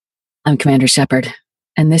I'm Commander Shepard,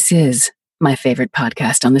 and this is my favorite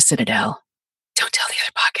podcast on the Citadel. Don't tell the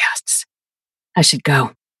other podcasts. I should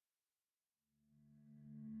go.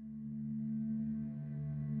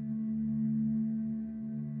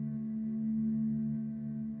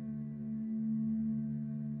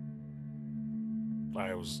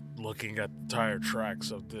 I was looking at the tire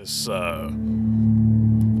tracks of this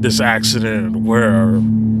accident where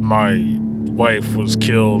my wife was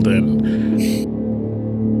killed, and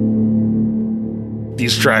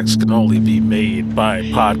these tracks can only be made by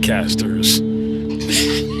podcasters.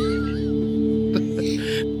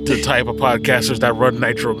 The type of podcasters that run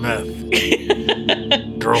Nitro Meth.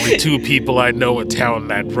 There are only two people I know in town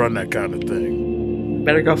that run that kind of thing.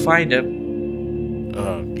 Better go find him.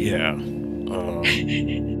 Yeah.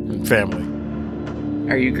 And family.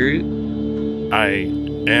 Are you Groot? I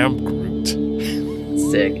am Groot.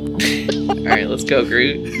 Sick. All right, let's go,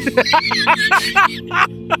 Groot.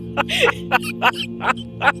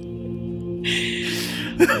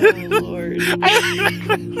 Oh, Lord.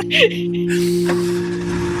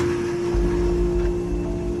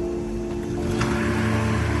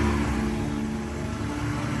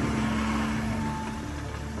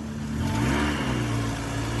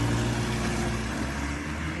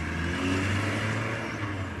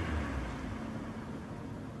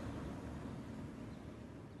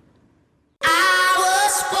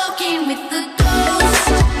 With the ghost.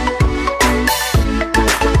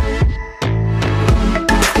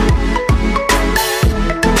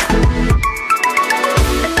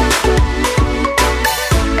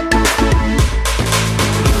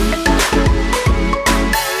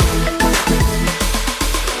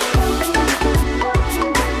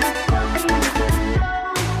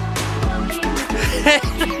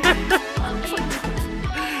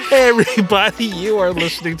 Hey everybody, you are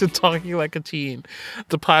listening to Talking Like a Teen,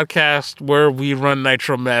 the podcast where we run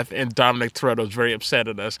Nitro Meth and Dominic Toretto is very upset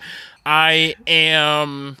at us. I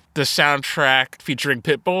am the soundtrack featuring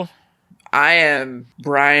Pitbull. I am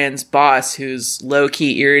Brian's boss, who's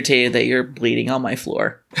low-key irritated that you're bleeding on my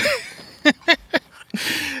floor.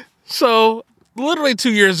 So, literally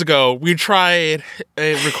 2 years ago, we tried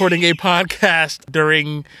recording a podcast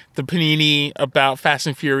during the Panini about Fast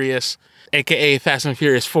and Furious, a.k.a. Fast and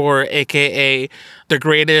Furious 4, a.k.a. the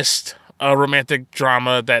greatest romantic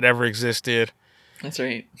drama that ever existed. That's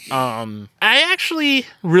right. I actually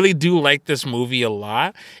really do like this movie a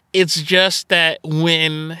lot. It's just that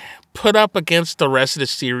when put up against the rest of the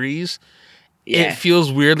series, it feels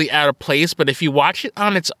weirdly out of place. But if you watch it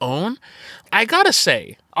on its own, I gotta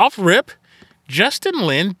say, off rip, Justin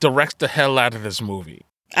Lin directs the hell out of this movie.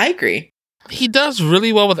 I agree. He does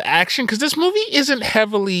really well with action because this movie isn't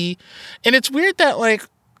heavily, and it's weird that like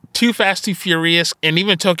Too Fast, Too Furious and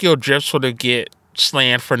even Tokyo Drift sort of get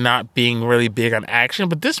slammed for not being really big on action,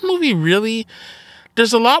 but this movie really,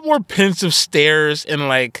 there's a lot more pensive stares and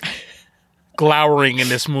like glowering in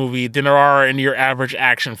this movie than there are in your average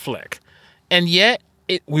action flick, and yet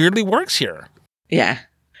it weirdly works here. Yeah.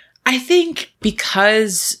 I think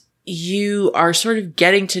because you are sort of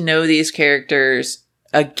getting to know these characters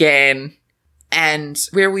again, and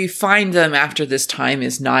where we find them after this time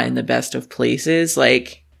is not in the best of places.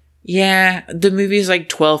 Like, yeah, the movie is like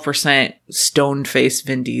 12% stone-faced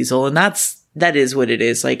Vin Diesel, and that is what it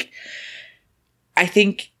is. Like, I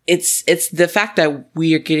think it's the fact that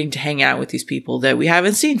we are getting to hang out with these people that we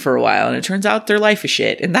haven't seen for a while, and it turns out their life is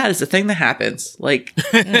shit, and that is the thing that happens. Like,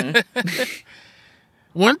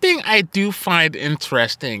 One thing I do find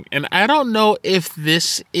interesting, and I don't know if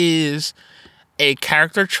this is a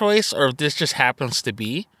character choice or if this just happens to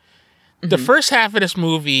be, the first half of this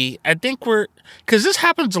movie, I think because this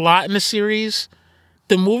happens a lot in the series,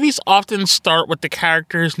 the movies often start with the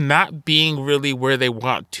characters not being really where they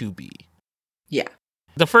want to be. yeah.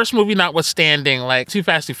 The first movie notwithstanding, like Too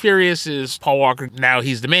Fast, Too Furious is Paul Walker. Now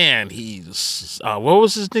he's the man. He's, what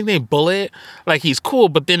was his nickname? Bullet? Like, he's cool,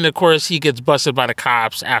 but then, of course, he gets busted by the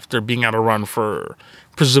cops after being on a run for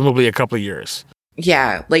presumably a couple of years.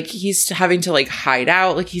 Yeah, like, he's having to, like, hide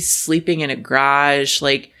out. Like, he's sleeping in a garage.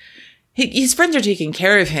 Like, his friends are taking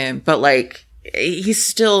care of him, but, like, he's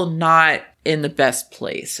still not in the best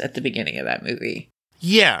place at the beginning of that movie.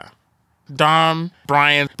 Yeah. Dom,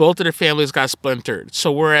 Brian, both of their families got splintered.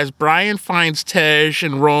 So whereas Brian finds Tej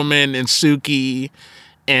and Roman and Suki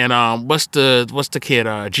and what's the kid,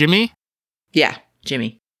 Jimmy? Yeah,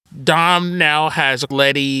 Jimmy. Dom now has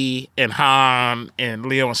Letty and Han and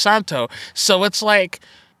Leo and Santo. So it's like,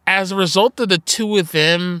 as a result of the two of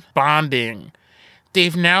them bonding,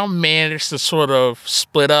 they've now managed to sort of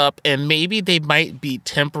split up, and maybe they might be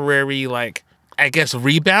temporary, like, I guess,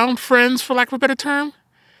 rebound friends, for lack of a better term.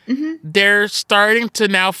 they're starting to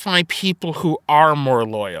now find people who are more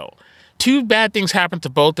loyal. Two bad things happened to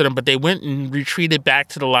both of them, but they went and retreated back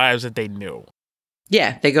to the lives that they knew.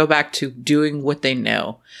 Yeah, they go back to doing what they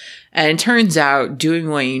know. And it turns out doing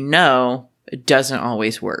what you know doesn't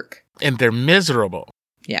always work. And they're miserable.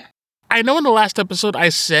 Yeah. I know in the last episode I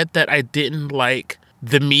said that I didn't like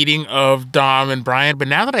the meeting of Dom and Brian, but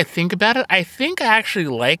now that I think about it, I think I actually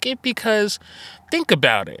like it because, think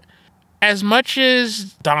about it. As much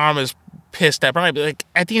as Dom is pissed at Brian, like,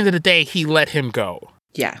 at the end of the day, he let him go.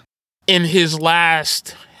 Yeah. In his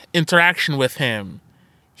last interaction with him,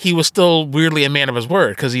 he was still weirdly a man of his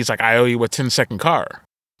word because he's like, I owe you a 10-second car.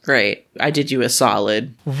 Right. I did you a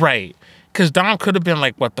solid. Right. Because Dom could have been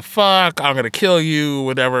like, what the fuck? I'm going to kill you,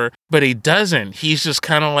 whatever. But he doesn't. He's just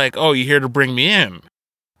kind of like, oh, you're here to bring me in.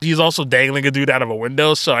 He's also dangling a dude out of a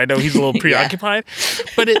window, so I know he's a little preoccupied.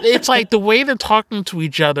 But it's like the way they're talking to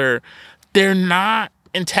each other, they're not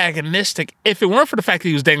antagonistic. If it weren't for the fact that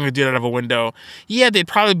he was dangling a dude out of a window, yeah, they'd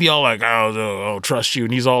probably be all like, I'll trust you.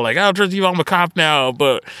 And he's all like, I'll trust you, I'm a cop now.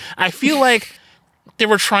 But I feel like they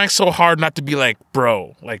were trying so hard not to be like,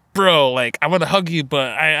 bro, I want to hug you,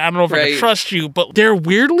 but I don't know if I can trust you. But they're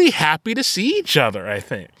weirdly happy to see each other, I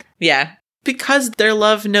think. Yeah, because their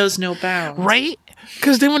love knows no bounds. Right?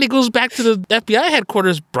 Because then when he goes back to the FBI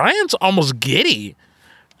headquarters, Brian's almost giddy.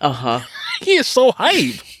 Uh-huh. He is so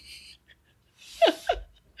hyped.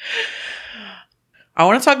 I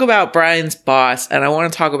want to talk about Brian's boss, and I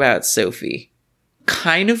want to talk about Sophie.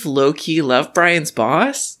 Kind of low-key love Brian's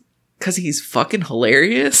boss, because he's fucking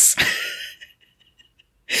hilarious.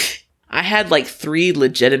 I had like 3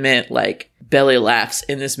 legitimate like belly laughs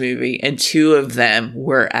in this movie, and 2 of them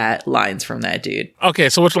were at lines from that dude. Okay,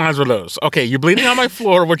 so which lines were those? Okay, you're bleeding on my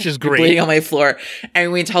floor, which is great. Bleeding on my floor.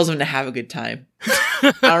 And when he tells him to have a good time.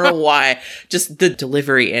 I don't know why. Just the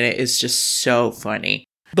delivery in it is just so funny.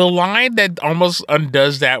 The line that almost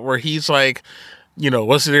undoes that, where he's like, you know,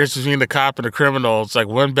 what's the difference between the cop and the criminal? It's like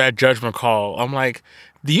one bad judgment call. I'm like,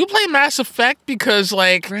 do you play Mass Effect? Because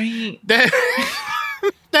like, right.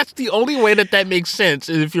 That's the only way that makes sense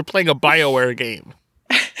is if you're playing a BioWare game.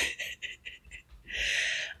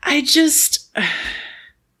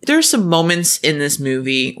 There are some moments in this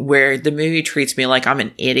movie where the movie treats me like I'm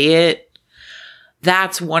an idiot.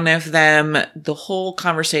 That's one of them. The whole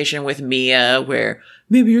conversation with Mia where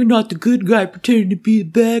maybe you're not the good guy pretending to be the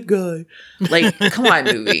bad guy. Like, come on,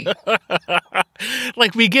 movie.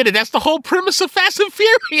 Like, we get it. That's the whole premise of Fast and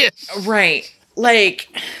Furious. Right. Like,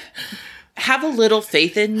 have a little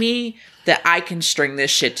faith in me that I can string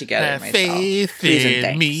this shit together Have myself. faith Please and in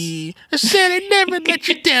thanks. me. I said I'd never let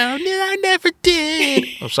you down, and I never did.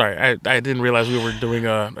 I'm sorry. I didn't realize we were doing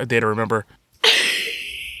a Day to Remember.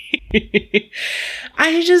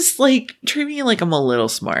 I just like treat me like I'm a little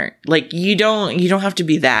smart. Like you don't have to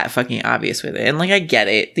be that fucking obvious with it. And like I get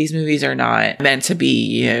it. These movies are not meant to be,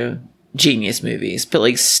 you know, genius movies, but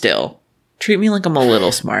like still treat me like I'm a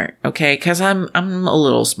little smart, okay? Cuz I'm a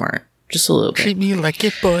little smart. Just a little bit. Treat me like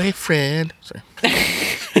your boyfriend. Sorry.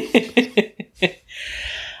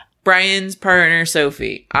 Brian's partner,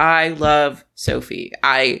 Sophie. I love Sophie.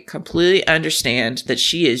 I completely understand that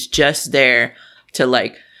she is just there to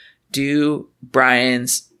like do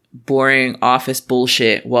Brian's boring office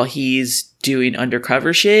bullshit while he's doing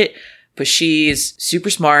undercover shit. But she's super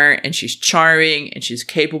smart and she's charming and she's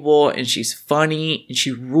capable and she's funny and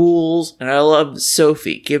she rules. And I love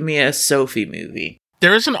Sophie. Give me a Sophie movie.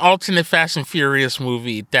 There is an alternate Fast and Furious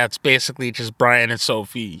movie that's basically just Brian and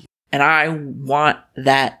Sophie. And I want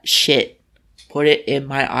that shit. Put it in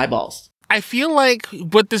my eyeballs. I feel like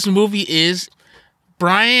what this movie is,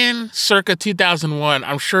 Brian circa 2001,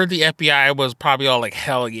 I'm sure the FBI was probably all like,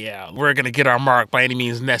 hell yeah, we're going to get our mark by any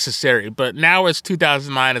means necessary. But now it's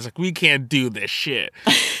 2009. It's like, we can't do this shit.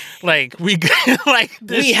 Like, we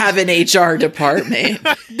have an HR department.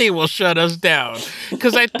 They will shut us down.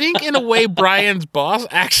 Because I think in a way, Brian's boss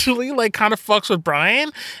actually like kind of fucks with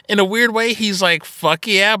Brian. In a weird way, he's like, fuck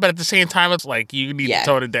yeah. But at the same time, it's like, you need to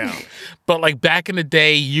tone it down. But like back in the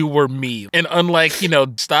day, you were me. And unlike, you know,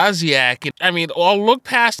 Stasiak, I mean, I'll look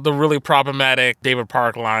past the really problematic David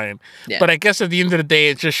Park line. Yeah. But I guess at the end of the day,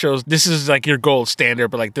 it just shows this is like your gold standard.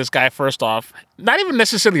 But like this guy, first off, not even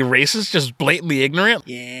necessarily racist, just blatantly ignorant.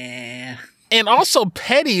 Yeah. And also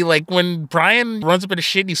petty, like when Brian runs up into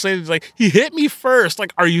shit and he says, like, he hit me first.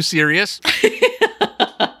 Like, are you serious?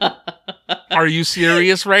 Are you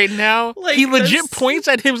serious right now? Like, he legit points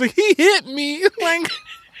at him like, he hit me. Like,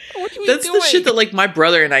 what are we that's doing? The shit that like my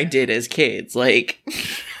brother and I did as kids. Like,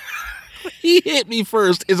 he hit me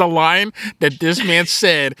first is a line that this man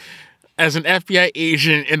said as an FBI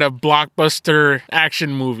agent in a blockbuster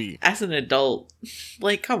action movie. As an adult,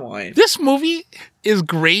 like, come on. This movie is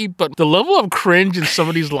great, but the level of cringe in some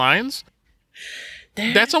of these lines,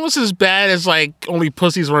 that's almost as bad as, like, only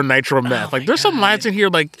pussies were nitro meth. Like, there's some lines in here,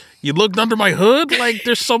 like, you looked under my hood. Like,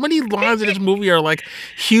 there's so many lines in this movie are, like,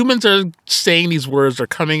 humans are saying these words, are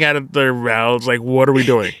coming out of their mouths. Like, what are we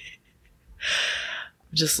doing?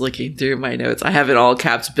 Just looking through my notes. I have it all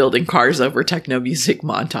caps, building cars over techno music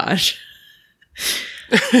montage.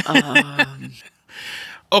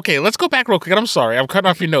 Okay, let's go back real quick. I'm sorry. I'm cutting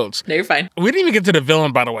off your notes. No, you're fine. We didn't even get to the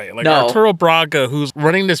villain, by the way. Like, No. Arturo Braga, who's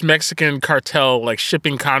running this Mexican cartel, like,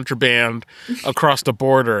 shipping contraband across the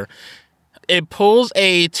border. It pulls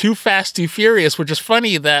a Too Fast, Too Furious, which is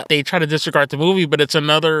funny that they try to disregard the movie, but it's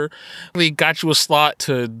another, they got you a slot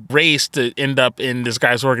to race to end up in this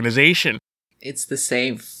guy's organization. It's the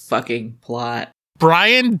same fucking plot.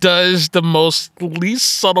 Brian does the least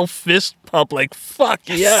subtle fist pump, like, fuck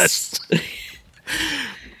yes.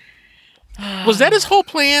 Was that his whole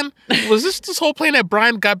plan? Was this whole plan that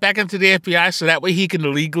Brian got back into the FBI so that way he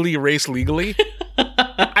can legally race legally?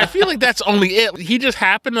 I feel like that's only it. He just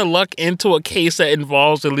happened to luck into a case that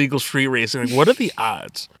involves illegal street racing. Like, what are the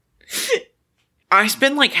odds? I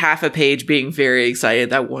spent like half a page being very excited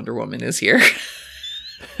that Wonder Woman is here.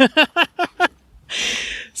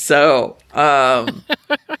 So,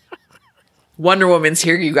 Wonder Woman's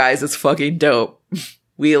here, you guys. It's fucking dope.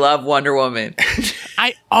 We love Wonder Woman.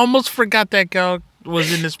 I almost forgot that girl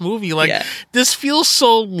was in this movie. Like, Yeah. This feels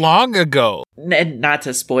so long ago. And not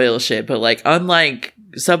to spoil shit, but like, unlike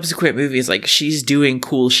subsequent movies, like, she's doing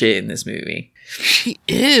cool shit in this movie. She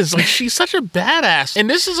is. Like, she's such a badass. And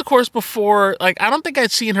this is, of course, before, like, I don't think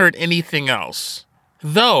I'd seen her in anything else.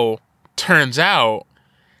 Though, turns out,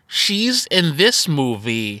 she's in this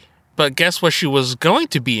movie, but guess what she was going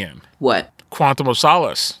to be in? What? Quantum of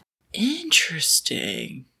Solace.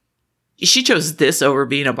 Interesting. She chose this over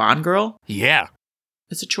being a Bond girl? Yeah.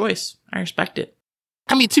 It's a choice. I respect it.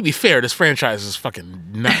 I mean, to be fair, this franchise is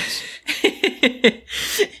fucking nuts.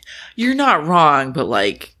 You're not wrong, but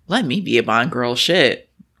like, let me be a Bond girl. Shit.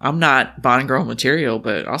 I'm not Bond girl material,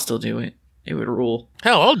 but I'll still do it. It would rule.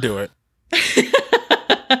 Hell, I'll do it.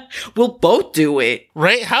 We'll both do it.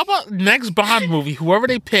 Right? How about next Bond movie? Whoever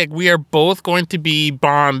they pick, we are both going to be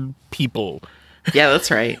Bond people. Yeah, that's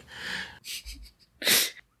right.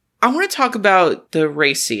 I want to talk about the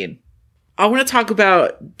race scene. I want to talk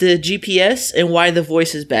about the GPS and why the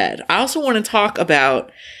voice is bad. I also want to talk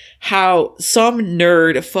about how some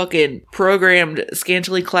nerd fucking programmed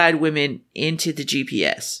scantily clad women into the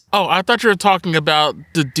GPS. Oh, I thought you were talking about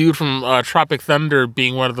the dude from Tropic Thunder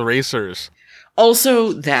being one of the racers.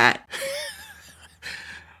 Also that.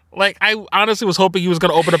 Like, I honestly was hoping he was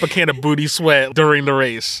going to open up a can of booty sweat during the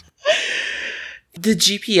race. The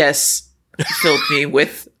GPS filled me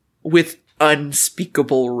with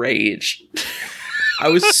unspeakable rage. I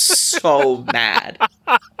was so mad.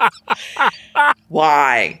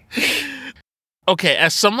 Why? Okay,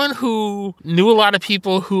 as someone who knew a lot of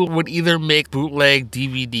people who would either make bootleg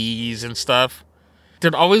DVDs and stuff,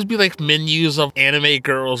 there'd always be like menus of anime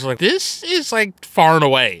girls. Like, this is like far and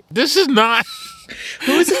away. This is not.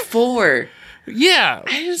 Who is it for? Yeah.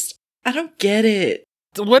 I don't get it.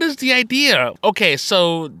 What is the idea? Okay,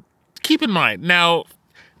 so keep in mind, now,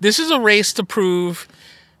 this is a race to prove,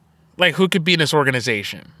 like, who could be in this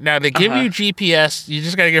organization. Now, they give you GPS. You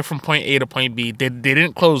just got to get from point A to point B. They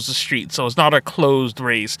didn't close the street, so it's not a closed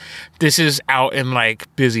race. This is out in,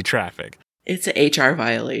 like, busy traffic. It's an HR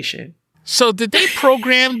violation. So did they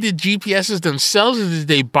program the GPSs themselves, or did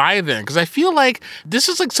they buy them? Because I feel like this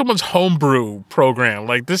is like someone's homebrew program.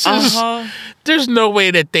 Like, this is, there's no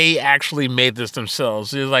way that they actually made this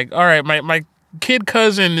themselves. It's like, all right, my kid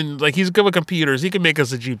cousin, and like, he's good with computers. He can make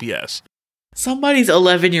us a GPS. Somebody's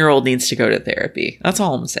 11-year-old needs to go to therapy. That's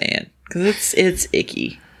all I'm saying. Because it's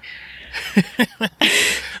icky.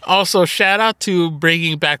 Also, shout out to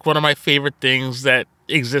bringing back one of my favorite things that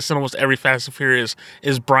exists in almost every Fast and Furious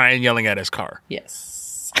is Brian yelling at his car.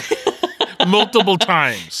 Yes. Multiple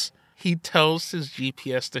times. He tells his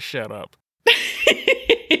GPS to shut up.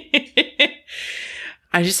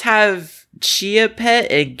 I just have Chia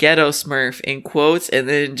Pet and Ghetto Smurf in quotes, and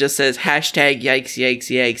then it just says hashtag yikes, yikes,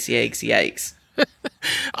 yikes, yikes, yikes.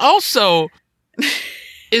 Also,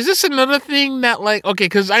 is this another thing that, like, okay,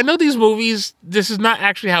 because I know these movies, this is not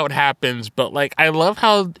actually how it happens, but, like, I love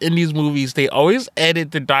how in these movies they always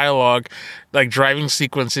edit the dialogue, like, driving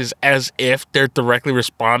sequences as if they're directly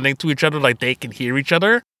responding to each other, like they can hear each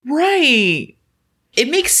other. Right. It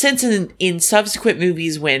makes sense in subsequent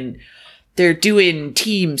movies when they're doing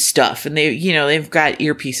team stuff and they've got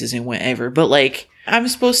earpieces and whatever, but, like, I'm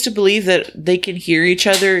supposed to believe that they can hear each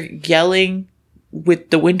other yelling with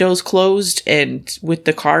the windows closed and with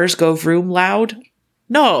the cars go vroom loud?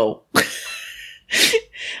 No.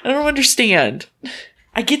 I don't understand.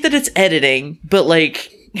 I get that it's editing, but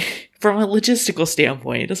like from a logistical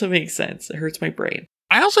standpoint, it doesn't make sense. It hurts my brain.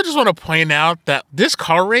 I also just want to point out that this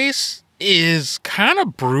car race is kind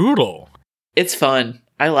of brutal. It's fun.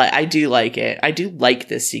 I do like it. I do like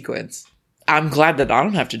this sequence. I'm glad that I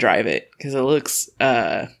don't have to drive it because it looks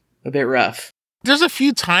a bit rough. There's a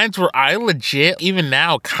few times where I legit, even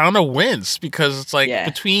now, kind of wince because it's like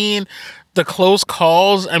between the close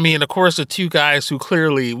calls. I mean, of course, the two guys who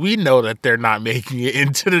clearly we know that they're not making it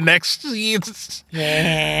into the next scenes.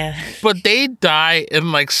 Yeah. But they die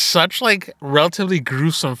in like such like relatively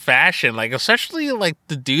gruesome fashion. Like, especially like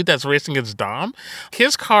the dude that's racing against Dom.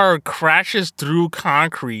 His car crashes through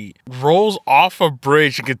concrete, rolls off a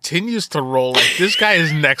bridge, and continues to roll. Like, this guy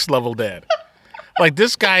is next level dead. Like,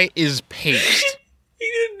 this guy is paced. He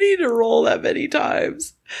didn't need to roll that many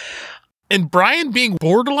times. And Brian being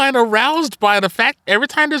borderline aroused by the fact every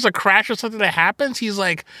time there's a crash or something that happens, he's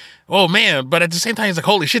like, oh man. But at the same time, he's like,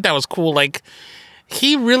 holy shit, that was cool. Like,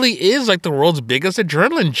 he really is like the world's biggest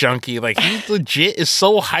adrenaline junkie. Like, he legit is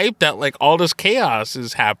so hyped that like all this chaos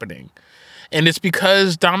is happening. And it's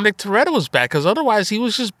because Dominic Toretto was back. Because otherwise, he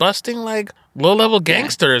was just busting like low-level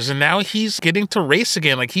gangsters. And now he's getting to race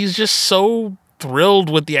again. Like, he's just so thrilled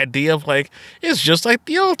with the idea of like, it's just like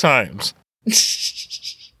the old times.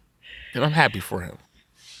 And I'm happy for him.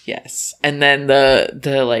 Yes. And then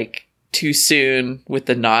the like too soon with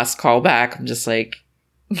the Nos callback. I'm just like,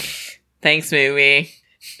 thanks, movie.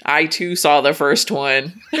 I too saw the first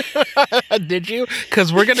one. Did you?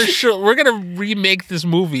 Because we're gonna remake this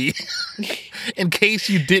movie in case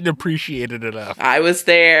you didn't appreciate it enough. I was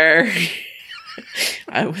there.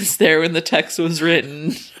 I was there when the text was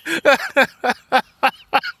written.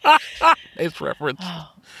 Nice reference.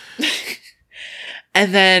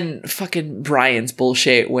 And then fucking Brian's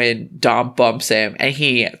bullshit when Dom bumps him and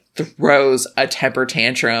he throws a temper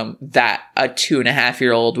tantrum that a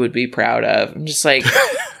 2.5-year-old would be proud of. I'm just like,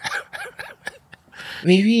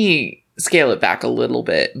 maybe scale it back a little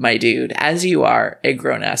bit, my dude, as you are a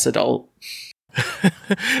grown-ass adult.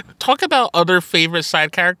 Talk about other favorite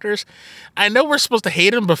side characters. I know we're supposed to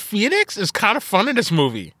hate him, but Phoenix is kind of fun in this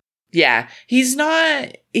movie. Yeah, he's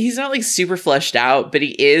not like super fleshed out, but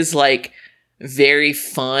he is like very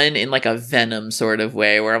fun in like a Venom sort of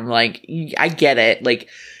way where I'm like, I get it. Like,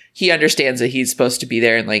 he understands that he's supposed to be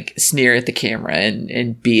there and like sneer at the camera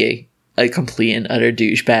and be a complete and utter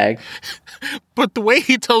douchebag. But the way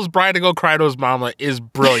he tells Brian to go cry to his mama is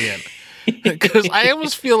brilliant. Because I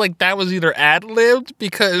almost feel like that was either ad-libbed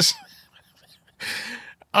because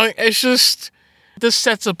it's just, this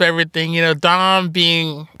sets up everything. You know, Dom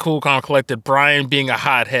being cool, calm, collected, Brian being a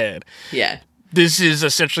hothead. Yeah. This is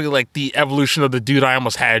essentially like the evolution of the dude I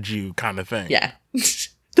almost had you kind of thing. Yeah.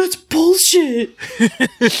 That's bullshit.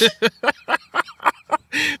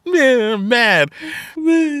 Man, mad.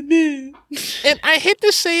 Man. And I hate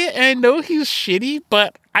to say it, and I know he's shitty,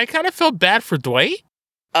 but I kind of felt bad for Dwight.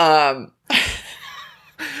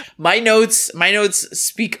 My notes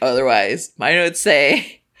speak otherwise. My notes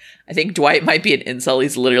say, I think Dwight might be an incel.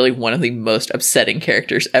 He's literally one of the most upsetting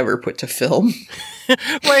characters ever put to film.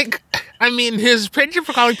 Like, I mean, his penchant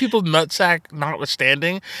for calling people nutsack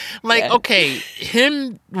notwithstanding, like, okay,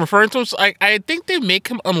 him referring to him, I think they make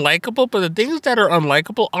him unlikable, but the things that are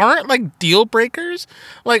unlikable aren't like deal breakers.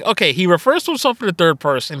 Like, okay, he refers to himself in the third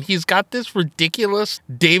person. He's got this ridiculous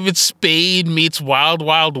David Spade meets Wild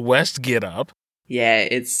Wild West get up. Yeah,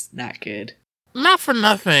 it's not good. Not for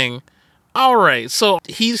nothing. All right, so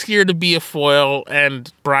he's here to be a foil, and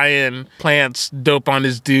Brian plants dope on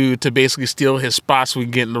his dude to basically steal his spot so we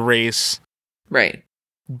can get in the race. Right.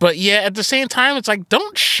 But yeah, at the same time, it's like,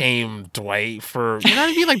 don't shame Dwight for, you know what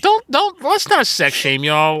I mean? Like, don't, let's not sex shame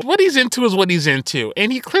y'all. What he's into is what he's into.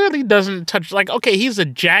 And he clearly doesn't touch, like, okay, he's a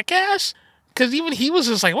jackass. Because even he was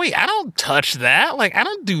just like, wait, I don't touch that. Like, I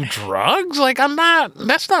don't do drugs. Like,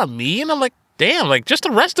 that's not me. And I'm like, damn, like, just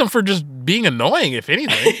arrest him for just being annoying, if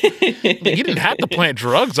anything. Like, you didn't have to plant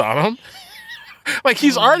drugs on him. Like,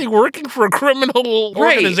 he's already working for a criminal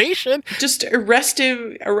organization. Just arrest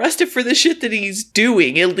him for the shit that he's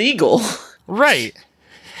doing illegal. Right.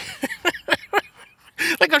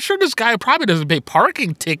 Like, I'm sure this guy probably doesn't pay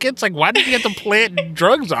parking tickets. Like, why did he have to plant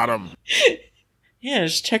drugs on him? Yeah,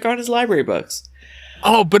 just check out his library books.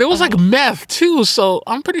 Oh, but it was like meth too, so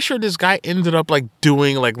I'm pretty sure this guy ended up like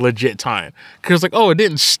doing like legit time. Cause like, oh, it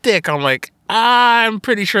didn't stick. I'm like, I'm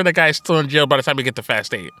pretty sure that guy's still in jail by the time we get to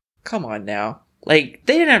Fast 8. Come on now. Like,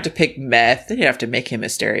 they didn't have to pick meth. They didn't have to make him a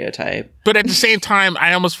stereotype. But at the same time,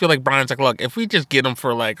 I almost feel like Brian's like, look, if we just get him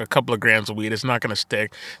for like a couple of grams of weed, it's not going to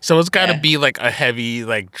stick. So it's got to be like a heavy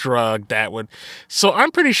like drug that would. So I'm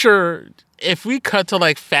pretty sure if we cut to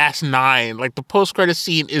like Fast 9, like the post-credit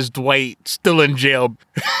scene is Dwight still in jail.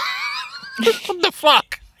 What the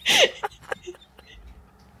fuck?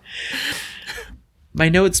 My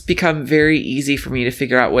notes become very easy for me to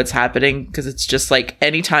figure out what's happening because it's just like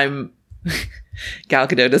anytime Gal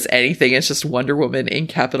Gadot does anything, it's just Wonder Woman in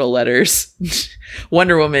capital letters.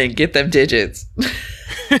 Wonder Woman, get them digits.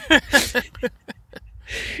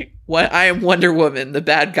 What? I am Wonder Woman, the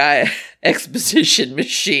bad guy exposition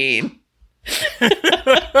machine.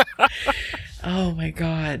 Oh my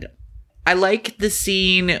god. I like the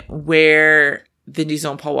scene where Vin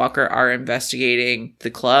Diesel and Paul Walker are investigating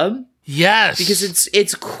the club. Yes. Because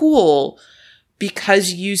it's cool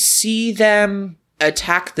because you see them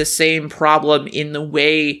attack the same problem in the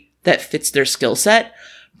way that fits their skill set.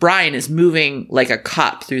 Brian is moving like a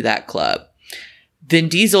cop through that club. Vin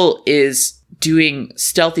Diesel is doing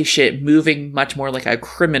stealthy shit, moving much more like a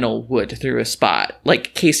criminal would through a spot,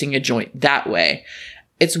 like casing a joint that way.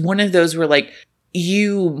 It's one of those where like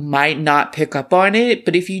you might not pick up on it,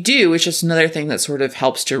 but if you do, it's just another thing that sort of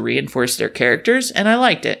helps to reinforce their characters, and I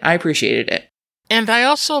liked it. I appreciated it. And I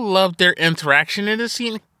also love their interaction in the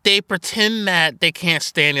scene. They pretend that they can't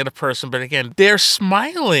stand the other person, but again, they're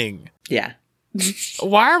smiling. Yeah.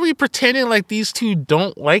 Why are we pretending like these two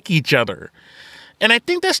don't like each other? And I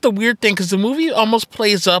think that's the weird thing, because the movie almost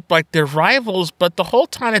plays up like they're rivals, but the whole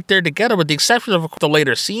time that they're together, with the exception of the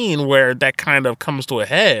later scene where that kind of comes to a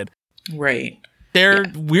head, right. They're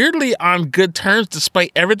weirdly on good terms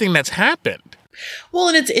despite everything that's happened. Well,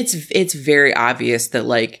 and it's very obvious that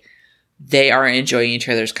like they are enjoying each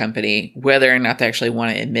other's company, whether or not they actually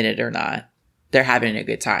want to admit it or not. They're having a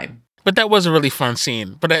good time. But that was a really fun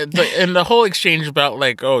scene. But and the whole exchange about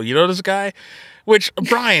like, oh, you know this guy? Which,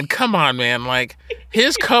 Brian, come on, man. Like,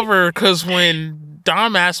 his cover, because when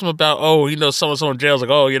Dom asked him about, oh, you know, so-and-so in jail, like,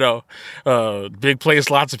 oh, you know, big place,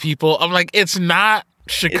 lots of people. I'm like, it's not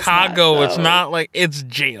Chicago. It's not like, it's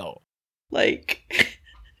jail. Like,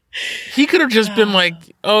 he could have just been like,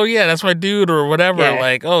 oh, yeah, that's my dude or whatever. Yeah.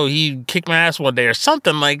 Like, oh, he kicked my ass one day or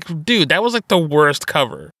something. Like, dude, that was like the worst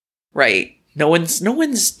cover. Right. No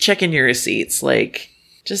one's checking your receipts. Like,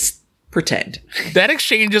 just pretend. That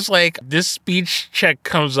exchange is like, this speech check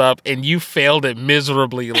comes up and you failed it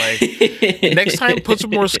miserably. Like, next time, put some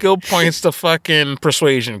more skill points to fucking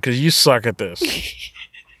persuasion because you suck at this.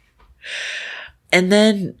 And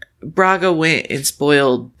then Braga went and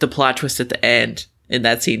spoiled the plot twist at the end in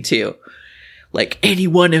that scene too. Like, any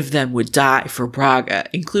one of them would die for Braga,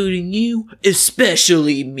 including you,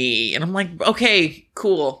 especially me. And I'm like, okay,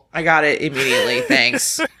 cool. I got it immediately.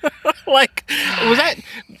 Thanks. Like, was that...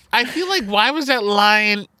 I feel like, why was that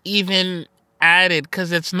line even added?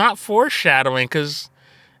 Because it's not foreshadowing, because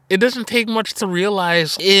it doesn't take much to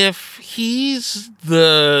realize if he's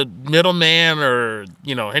the middleman or,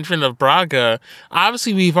 you know, henchman of Braga,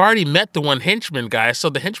 obviously we've already met the one henchman guy, so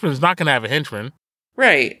the henchman's not going to have a henchman.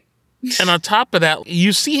 Right. And on top of that,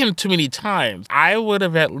 you see him too many times. I would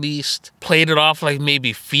have at least played it off like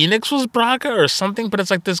maybe Phoenix was Braga or something, but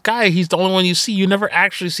it's like this guy, he's the only one you see. You never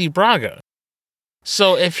actually see Braga.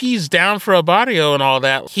 So if he's down for a barrio and all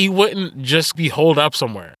that, he wouldn't just be holed up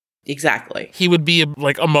somewhere. Exactly. He would be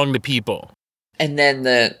like among the people. And then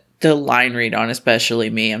the line read on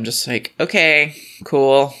especially me, I'm just like, okay,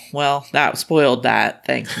 cool. Well, that spoiled that.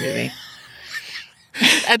 Thanks, movie.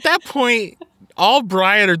 At that point, all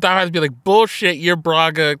Brian or Dom has to be like, bullshit, you're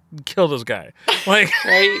Braga, kill this guy. Like,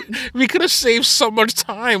 Right? we could have saved so much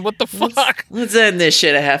time. What the fuck? Let's end this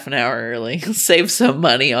shit a half an hour early. Save some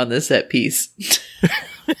money on this set piece.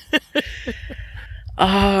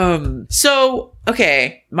 So,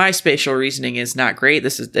 okay, my spatial reasoning is not great.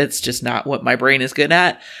 It's just not what my brain is good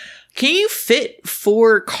at. Can you fit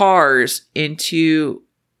 4 cars into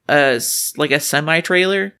a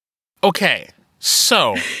semi-trailer? Okay,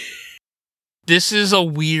 so this is a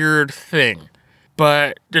weird thing,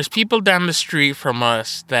 but there's people down the street from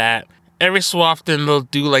us that every so often they'll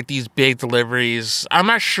do like these big deliveries. I'm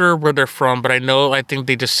not sure where they're from, but I think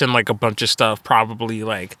they just send like a bunch of stuff, probably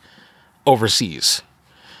like overseas.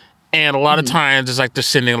 And a lot of times it's like they're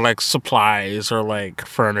sending like supplies or like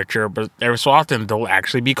furniture, but every so often they'll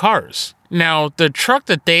actually be cars. Now, the truck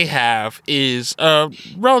that they have is a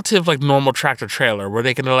relative like normal tractor trailer where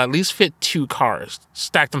they can at least fit 2 cars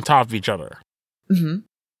stacked on top of each other. Mm-hmm.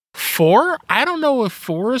 4? I don't know if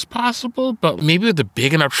 4 is possible, but maybe with a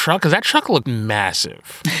big enough truck, because that truck looked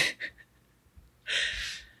massive.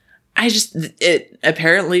 it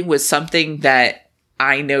apparently was something that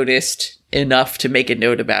I noticed enough to make a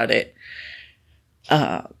note about it.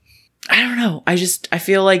 I don't know. I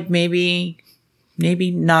feel like maybe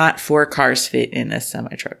not 4 cars fit in a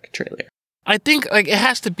semi-truck trailer. I think like it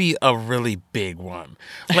has to be a really big one.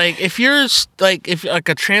 Like if you're if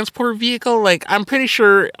a transport vehicle, like I'm pretty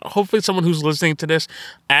sure hopefully someone who's listening to this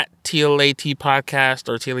at TLAT podcast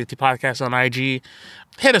or TLAT podcast on IG,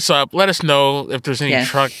 hit us up. Let us know if there's any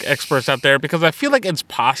truck experts out there, because I feel like it's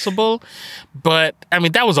possible. But I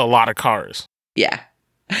mean, that was a lot of cars. Yeah.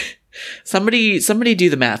 Somebody do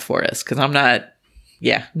the math for us, because I'm not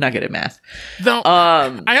good at math. No.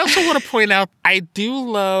 I also want to point out, I do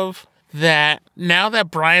love that now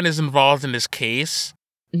that Brian is involved in this case,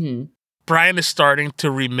 Brian is starting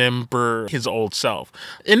to remember his old self.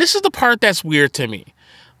 And this is the part that's weird to me.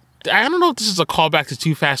 I don't know if this is a callback to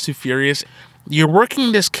Too Fast, Too Furious. You're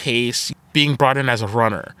working this case, being brought in as a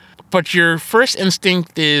runner, but your first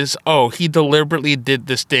instinct is, oh, he deliberately did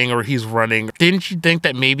this thing or he's running. Didn't you think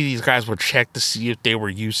that maybe these guys would check to see if they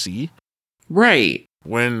were UC? Right.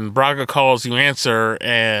 When Braga calls, you answer,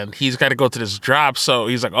 and he's got to go to this job. So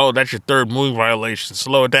he's like, oh, that's your 3rd moving violation.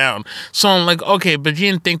 Slow it down. So I'm like, okay, but you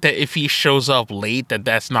didn't think that if he shows up late,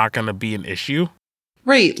 that's not going to be an issue?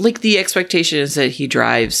 Right. Like the expectation is that he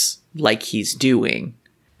drives like he's doing.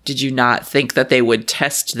 Did you not think that they would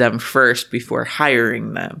test them first before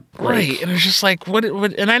hiring them? Right. And it's just like, what,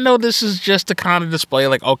 and I know this is just to kind of display,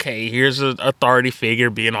 like, okay, here's an authority figure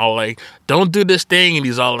being all like, don't do this thing. And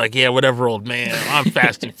he's all like, yeah, whatever, old man. I'm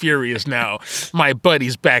fast and furious now. My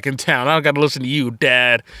buddy's back in town. I don't got to listen to you,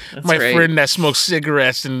 Dad. That's My right. friend that smokes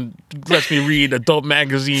cigarettes and lets me read adult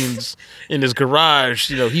magazines in his garage,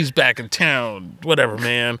 he's back in town. Whatever,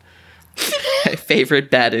 man. My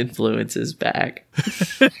favorite bad influence is back.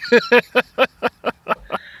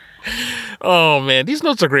 Oh, man. These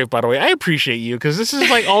notes are great, by the way. I appreciate you, because this is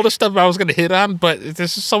like all the stuff I was going to hit on, but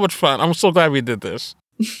this is so much fun. I'm so glad we did this.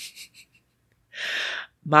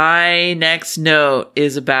 My next note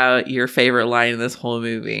is about your favorite line in this whole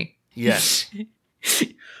movie. Yes.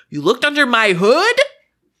 You looked under my hood?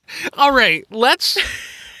 All right. I'm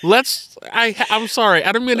sorry.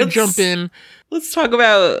 I don't mean to jump in. Let's talk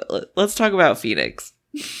about Phoenix.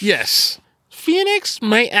 Yes. Phoenix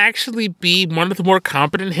might actually be one of the more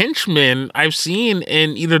competent henchmen I've seen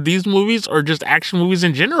in either these movies or just action movies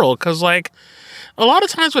in general. Because, like, a lot of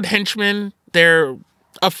times with henchmen, they're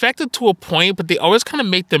effective to a point, but they always kind of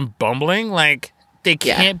make them bumbling. Like, they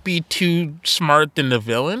can't be too smart than the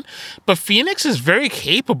villain. But Phoenix is very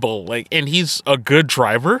capable, like, and he's a good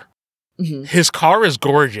driver. Mm-hmm. His car is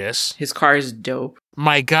gorgeous. His car is dope.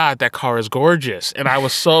 My God, that car is gorgeous. And I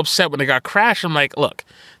was so upset when it got crashed. I'm like, look,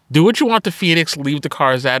 do what you want to Phoenix. Leave the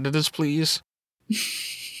cars out of this, please.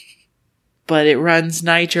 But it runs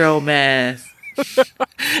nitro meth.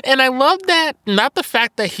 And I love that, not the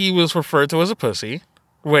fact that he was referred to as a pussy,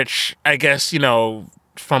 which I guess,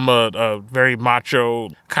 from a very macho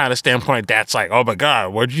kind of standpoint, that's like, oh my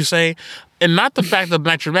God, what'd you say? And not the fact of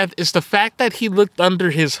nitro meth, it's the fact that he looked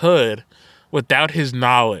under his hood without his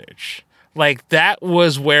knowledge. Like, that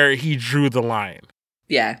was where he drew the line.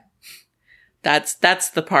 Yeah. That's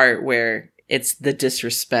the part where it's the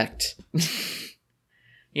disrespect.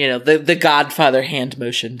 The Godfather hand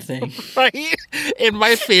motion thing. Right? And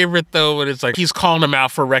my favorite, though, when it's like, he's calling him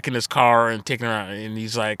out for wrecking his car and taking her out, and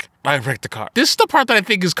he's like, I wrecked the car. This is the part that I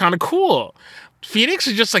think is kind of cool. Phoenix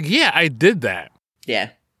is just like, yeah, I did that.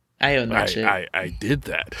 Yeah. I own that shit. I did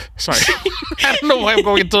that. Sorry. I don't know why I'm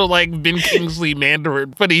going into like Ben Kingsley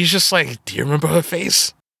Mandarin, but he's just like, do you remember her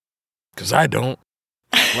face? Because I don't.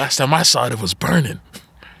 Last time I saw it, it was burning.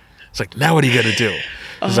 It's like, now what are you going to do?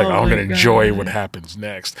 He's like, I'm going to enjoy what happens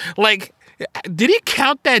next. Like, did he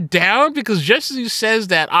count that down? Because just as he says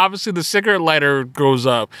that, obviously the cigarette lighter goes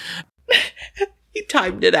up. He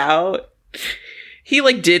timed it out. He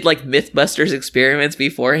did Mythbusters experiments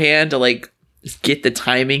beforehand to just get the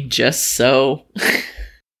timing just so.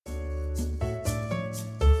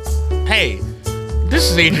 Hey,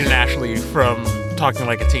 this is Adrian Ashley from Talking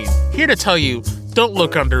Like a Teen. Here to tell you, don't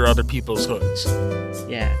look under other people's hoods.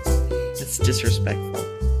 Yeah, it's disrespectful.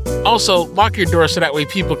 Also, lock your door so that way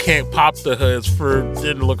people can't pop the hoods for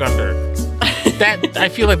them to look under. That I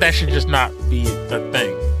feel like that should just not be a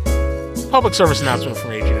thing. Public service announcement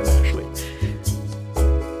from Adrian Ashley.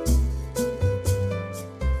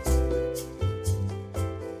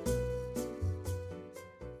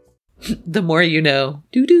 The more you know.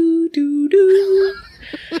 Do do do do.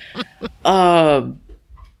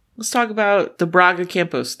 Let's talk about the Braga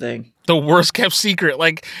Campos thing. The worst kept secret.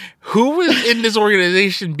 Like, who was in this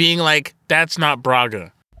organization being like, that's not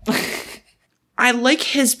Braga? I like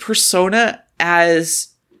his persona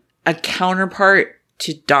as a counterpart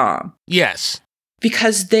to Dom. Yes.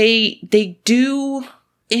 Because they do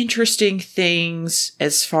interesting things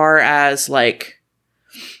as far as like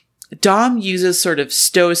Dom uses sort of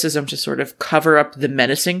stoicism to sort of cover up the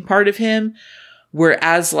menacing part of him,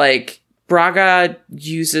 whereas like Braga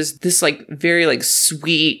uses this like very like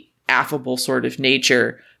sweet, affable sort of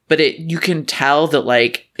nature, but you can tell that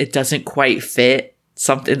like it doesn't quite fit.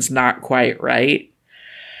 Something's not quite right.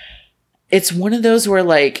 It's one of those where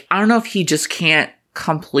like I don't know if he just can't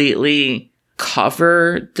completely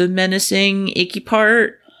cover the menacing icky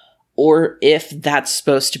part, or if that's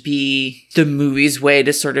supposed to be the movie's way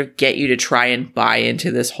to sort of get you to try and buy into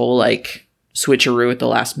this whole like switcheroo at the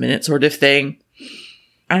last minute sort of thing.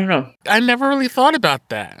 I don't know. I never really thought about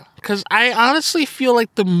that, because I honestly feel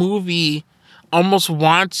like the movie almost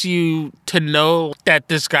wants you to know that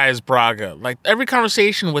this guy is Braga. Like every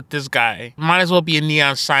conversation with this guy might as well be a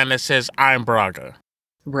neon sign that says I'm Braga.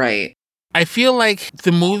 Right. I feel like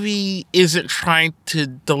the movie isn't trying to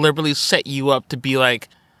deliberately set you up to be like,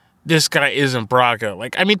 this guy isn't Braga.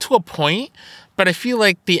 Like, I mean, to a point, but I feel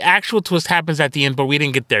like the actual twist happens at the end, but we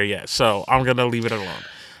didn't get there yet, so I'm going to leave it alone.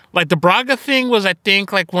 Like, the Braga thing was, I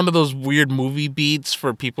think, like one of those weird movie beats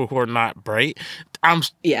for people who are not bright.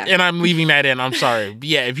 And I'm leaving that in. I'm sorry. But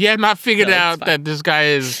yeah, if you have not figured out that this guy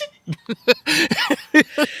is...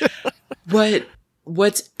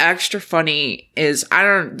 What's extra funny is,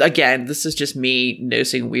 again, this is just me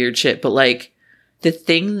noticing weird shit, but like the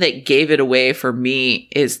thing that gave it away for me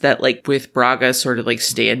is that like with Braga sort of like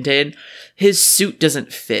stand-in, his suit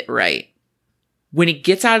doesn't fit right. When he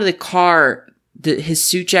gets out of the car, his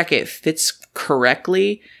suit jacket fits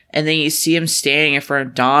correctly, and then you see him standing in front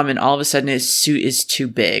of Dom, and all of a sudden his suit is too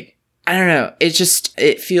big. I don't know.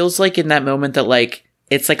 It feels like in that moment that like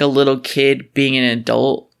it's like a little kid being an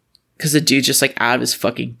adult. Because the dude's just like out of his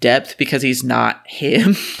fucking depth because he's not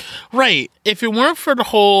him. Right. If it weren't for the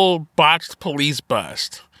whole botched police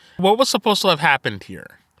bust, what was supposed to have happened here?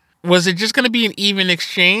 Was it just going to be an even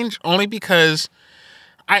exchange? Only because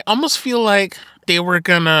I almost feel like they were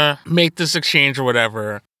going to make this exchange or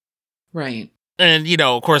whatever. Right. And, you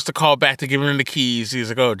know, of course, the call back to giving him the keys, he's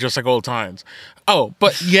like, oh, just like old times. Oh,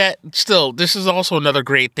 but yet, still, this is also another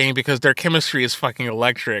great thing because their chemistry is fucking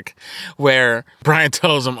electric, where Brian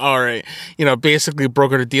tells him, all right, you know, basically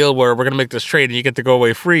brokered a deal where we're going to make this trade and you get to go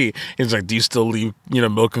away free. And he's like, do you still leave, you know,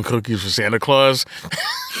 milk and cookies for Santa Claus?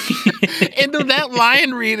 And then that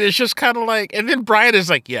line read is just kind of like, and then Brian is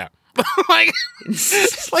like, yeah. Like,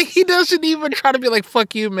 it's like he doesn't even try to be like,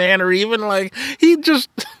 fuck you, man, or even like, he just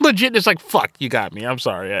legit is like, fuck, you got me, I'm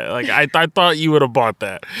sorry. Like, I thought you would have bought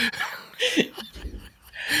that.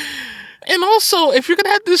 And also, if you're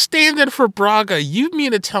gonna have this stand-in for Braga, you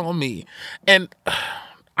mean to tell me, and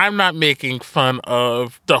I'm not making fun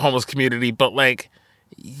of the homeless community, but like,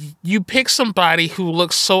 you pick somebody who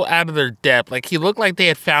looks so out of their depth, like he looked like they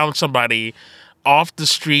had found somebody off the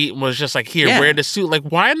street and was just like, here, wear the suit. Like,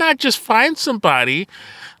 why not just find somebody?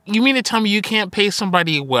 You mean to tell me you can't pay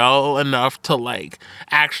somebody well enough to like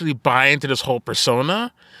actually buy into this whole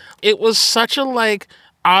persona? It was such a like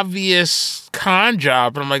obvious con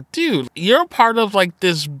job. And I'm like, dude, you're a part of like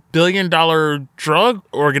this $1 billion drug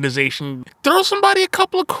organization. Throw somebody a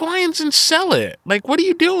couple of coins and sell it. Like, what are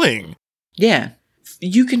you doing? Yeah.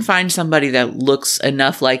 You can find somebody that looks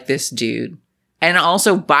enough like this dude and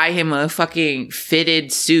also buy him a fucking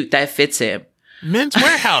fitted suit that fits him. Men's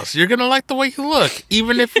Warehouse. You're going to like the way you look,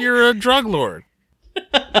 even if you're a drug lord.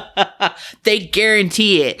 They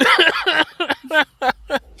guarantee it.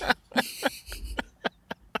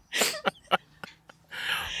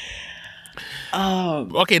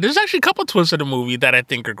 Okay, there's actually a couple twists in the movie that I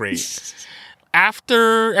think are great.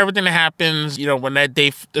 After everything that happens, you know, when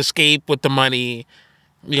they escape with the money,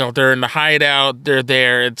 you know, they're in the hideout, they're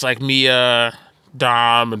there. It's like Mia,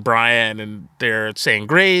 Dom, and Brian, and they're saying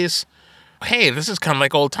grace. Hey, this is kind of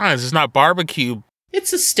like old times. It's not barbecue.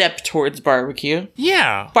 It's a step towards barbecue.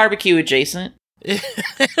 Yeah. Barbecue adjacent.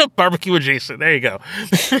 Barbecue adjacent. There you go.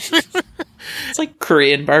 It's like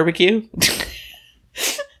Korean barbecue.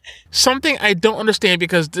 Something I don't understand,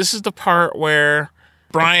 because this is the part where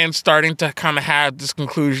Brian's starting to kind of have this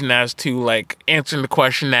conclusion as to like answering the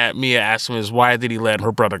question that Mia asked him is, why did he let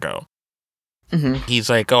her brother go? Mm-hmm. He's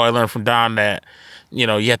like, oh, I learned from Don that, you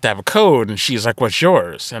know, you have to have a code. And she's like, what's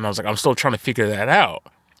yours? And I was like, I'm still trying to figure that out.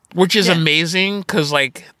 Which is amazing, because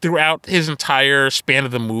like throughout his entire span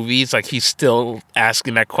of the movies, like he's still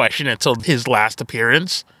asking that question until his last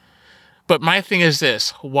appearance. But my thing is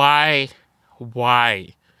this, why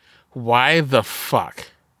the fuck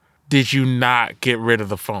did you not get rid of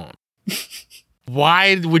the phone?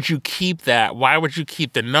 Why would you keep that? Why would you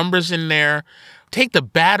keep the numbers in there? Take the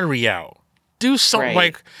battery out. Do something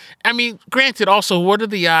Right. granted, also, what are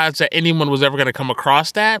the odds that anyone was ever going to come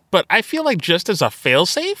across that? But I feel like just as a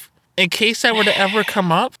failsafe, in case that were to ever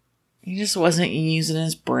come up. He just wasn't using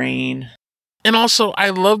his brain. And also, I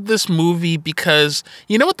love this movie because,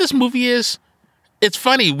 you know what this movie is? It's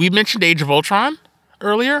funny. We mentioned Age of Ultron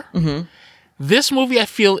earlier. Mm-hmm. This movie, I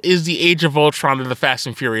feel, is the Age of Ultron of the Fast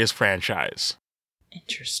and Furious franchise.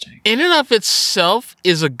 Interesting. In and of itself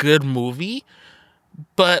is a good movie,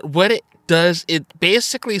 but what it does, it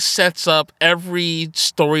basically sets up every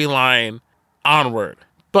storyline onward.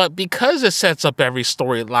 But because it sets up every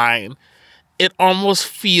storyline, it almost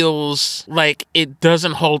feels like it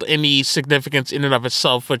doesn't hold any significance in and of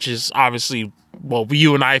itself, which is obviously, well,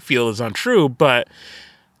 you and I feel is untrue, but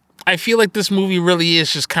I feel like this movie really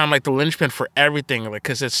is just kind of like the linchpin for everything, like,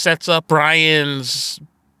 because it sets up Brian's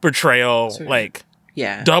betrayal, Sort of. like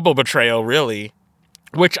Yeah. double betrayal, really,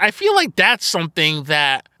 which I feel like that's something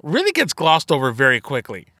that really gets glossed over very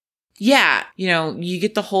quickly. Yeah. You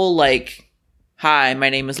get the whole like, hi, my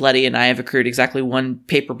name is Letty and I have accrued exactly 1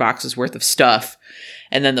 paper box's worth of stuff.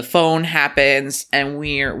 And then the phone happens and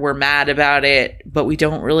we're mad about it, but we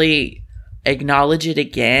don't really acknowledge it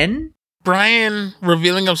again. Brian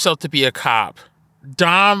revealing himself to be a cop,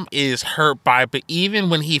 Dom is hurt by it, but even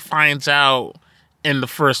when he finds out in the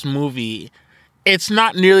first movie, it's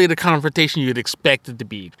not nearly the confrontation you'd expect it to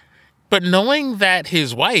be. But knowing that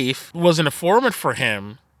his wife was an informant for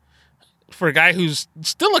him, for a guy who's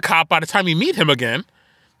still a cop by the time you meet him again,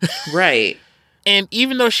 Right. and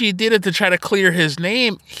even though she did it to try to clear his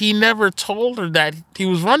name, he never told her that he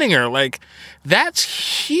was running her. Like,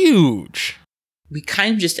 that's huge. We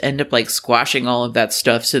kind of just end up like squashing all of that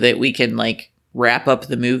stuff so that we can like wrap up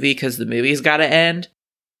the movie because the movie's got to end.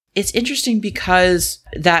 It's interesting because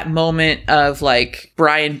that moment of like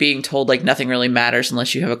Brian being told like nothing really matters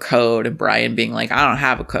unless you have a code, and Brian being like, I don't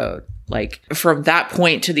have a code. Like from that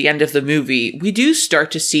point to the end of the movie, we do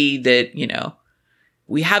start to see that,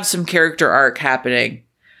 we have some character arc happening.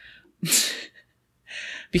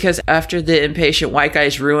 Because after the impatient white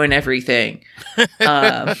guys ruin everything,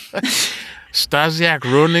 Stasiak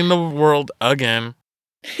ruining the world again.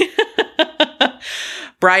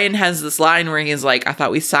 Brian has this line where he's like, I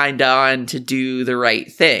thought we signed on to do the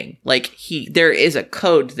right thing. Like there is a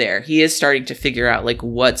code there. He is starting to figure out like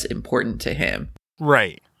what's important to him.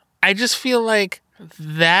 Right. I just feel like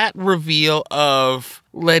that reveal of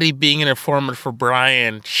Letty being an informant for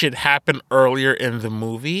Brian should happen earlier in the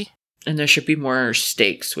movie. And there should be more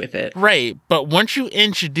stakes with it. Right. But once you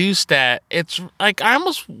introduce that, it's like, I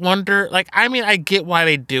almost wonder, like, I get why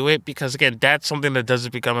they do it, because again, that's something that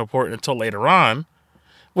doesn't become important until later on.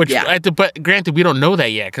 Which, Yeah. But granted, we don't know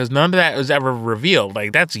that yet, because none of that was ever revealed.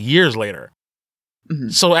 Like, that's years later. Mm-hmm.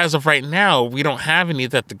 So as of right now, we don't have any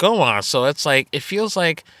of that to go on. So it's like, it feels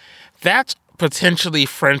like that's potentially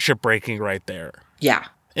friendship breaking right there. Yeah.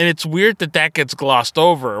 And it's weird that that gets glossed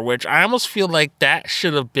over, which I almost feel like that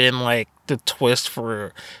should have been like the twist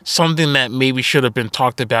for something that maybe should have been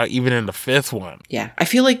talked about even in the 5th one. Yeah. I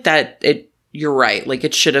feel like you're right. Like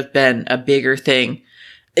it should have been a bigger thing.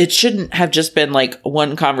 It shouldn't have just been like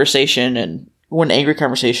one conversation and one angry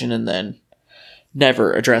conversation and then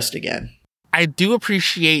never addressed again. I do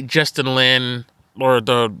appreciate Justin Lin or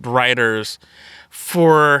the writers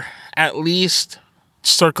for at least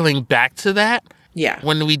circling back to that. Yeah.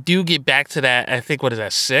 When we do get back to that, I think, what is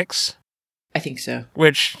that, 6? I think so.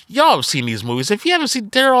 Which, y'all have seen these movies. If you haven't seen,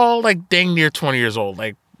 they're all like dang near 20 years old.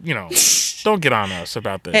 Like, don't get on us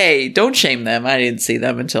about this. Hey, don't shame them. I didn't see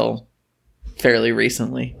them until fairly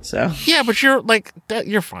recently. So Yeah, but you're like, that.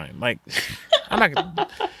 You're fine. Like, I'm not gonna.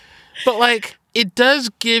 But like, it does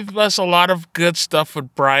give us a lot of good stuff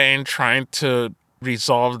with Brian trying to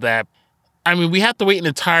resolve that. I mean, we have to wait an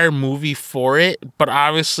entire movie for it, but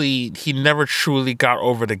obviously he never truly got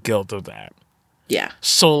over the guilt of that. yeah.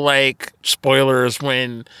 So, like, spoilers,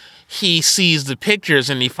 when he sees the pictures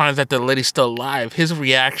and he finds out that the lady's still alive, his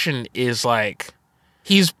reaction is like,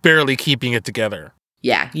 he's barely keeping it together.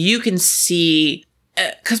 Yeah. You can see,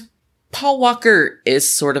 because Paul Walker is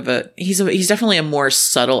sort of he's definitely a more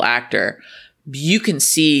subtle actor. You can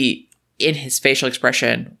see in his facial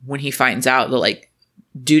expression when he finds out that like,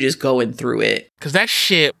 dude is going through it. Because that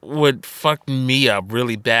shit would fuck me up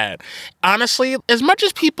really bad. Honestly, as much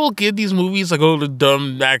as people give these movies like, oh, the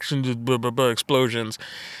dumb action, blah, blah, blah, explosions,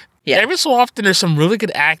 Yeah. every so often there's some really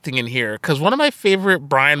good acting in here. Because one of my favorite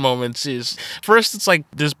Brian moments is, first it's like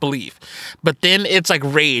disbelief, but then it's like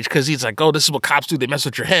rage because he's like, oh, this is what cops do. They mess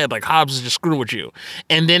with your head. Like Hobbs is just screwing with you.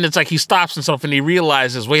 And then it's like he stops himself and he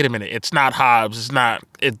realizes, wait a minute, it's not Hobbs. It's not,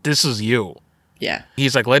 this is you. Yeah.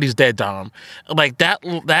 He's like, Letty's dead, Dom. Like,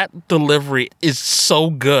 that delivery is so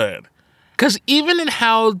good. Because even in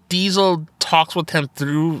how Diesel talks with him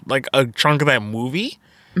through, like, a chunk of that movie,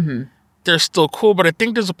 they're still cool. But I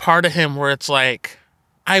think there's a part of him where it's like,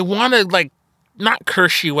 I want to, like, not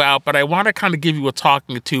curse you out, but I want to kind of give you a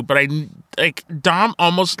talking to. But Dom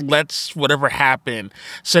almost lets whatever happen.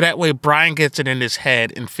 So that way Brian gets it in his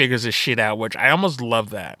head and figures his shit out, which I almost love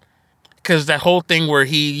that. Because that whole thing where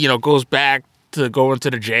he, you know, goes back to go into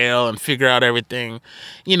the jail and figure out everything,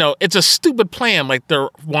 you know, it's a stupid plan. Like, they're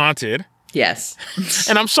wanted. Yes.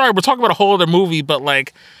 And I'm sorry, we're talking about a whole other movie, but,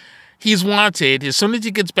 like, he's wanted. As soon as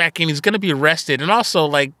he gets back in, he's going to be arrested. And also,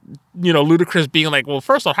 like, you know, Ludacris being like, well,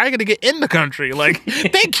 first off, how are you going to get in the country? Like,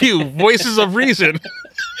 thank you, voices of reason.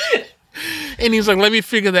 And he's like, let me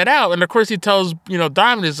figure that out. And, of course, he tells, you know,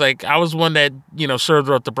 Diamond is like, I was one that, you know, served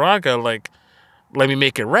her at the Braga. Like, let me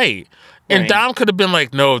make it right. And Dom could have been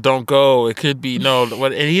like, no, don't go. It could be no.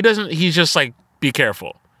 And he doesn't. He's just like, be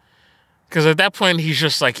careful. Because at that point, he's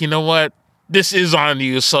just like, you know what? This is on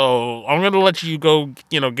you. So I'm going to let you go,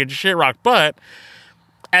 you know, get your shit rocked. But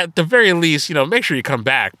at the very least, you know, make sure you come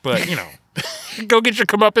back. But, you know, go get your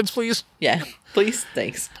comeuppance, please. Yeah. Please.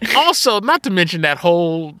 Thanks. Also, not to mention that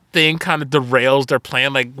whole thing kind of derails their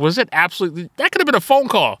plan. Like, was it absolutely... That could have been a phone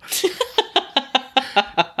call.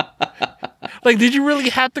 Like, did you really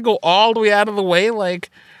have to go all the way out of the way?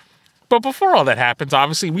 Like, but before all that happens,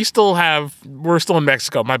 obviously, we're still in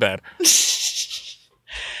Mexico. My bad. Let's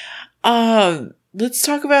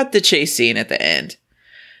talk about the chase scene at the end.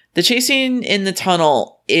 The chase scene in the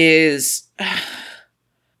tunnel is,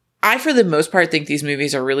 I, for the most part, think these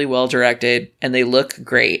movies are really well directed and they look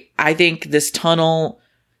great. I think this tunnel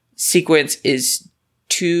sequence is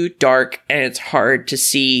too dark and it's hard to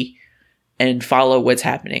see and follow what's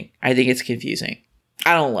happening. I think it's confusing.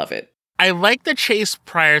 I don't love it. I like the chase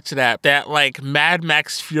prior to that like Mad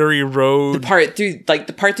Max Fury Road. The part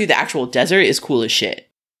through the actual desert is cool as shit.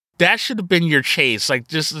 That should have been your chase. Like,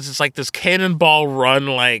 just it's like this cannonball run,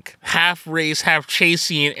 like half race, half chase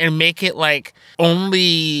scene, and make it like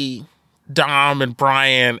only Dom and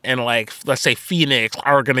Brian and, like, let's say Phoenix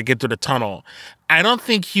are gonna get through the tunnel. I don't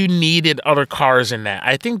think you needed other cars in that.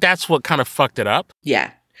 I think that's what kind of fucked it up.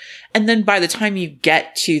 Yeah. And then by the time you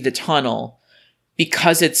get to the tunnel,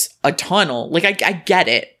 because it's a tunnel, like, I get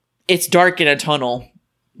it. It's dark in a tunnel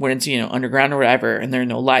when it's, you know, underground or whatever, and there are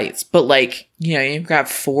no lights. But, like, you know, you've got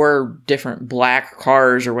 4 different black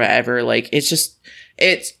cars or whatever. Like, it's just,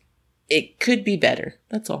 it could be better.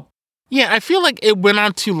 That's all. Yeah, I feel like it went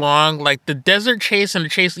on too long. Like, the desert chase and the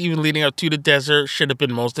chase even leading up to the desert should have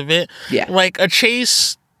been most of it. Yeah. Like, a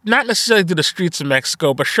chase... Not necessarily through the streets of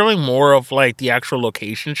Mexico, but showing more of, like, the actual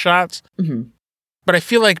location shots. Mm-hmm. But I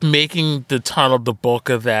feel like making the tunnel the bulk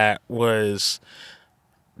of that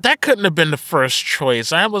couldn't have been the first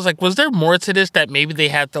choice. I was like, was there more to this that maybe they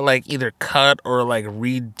had to, like, either cut or, like,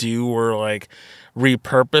 redo or, like,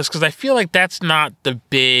 repurpose? Because I feel like that's not the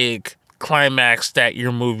big climax that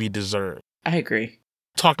your movie deserved. I agree.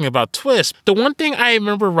 Talking about twists, the one thing I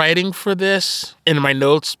remember writing for this in my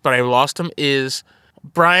notes, but I lost them, is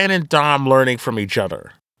Brian and Dom learning from each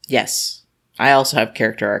other. Yes. I also have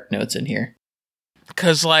character arc notes in here.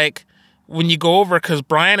 Because, like, when you go over, because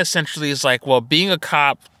Brian essentially is like, well, being a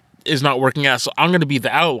cop is not working out, so I'm going to be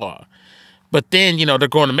the outlaw. But then, you know, they're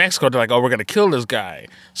going to Mexico. They're like, oh, we're going to kill this guy.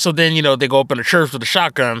 So then, you know, they go up in the church with the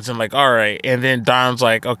shotguns and, like, all right. And then Dom's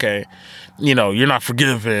like, okay, you know, you're not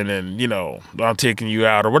forgiven and, you know, I'm taking you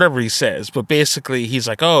out or whatever he says. But basically, he's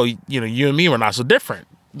like, oh, you know, you and me were not so different.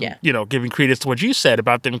 Yeah. You know, giving credence to what you said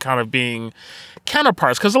about them kind of being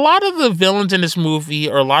counterparts. Because a lot of the villains in this movie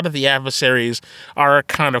or a lot of the adversaries are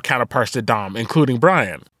kind of counterparts to Dom, including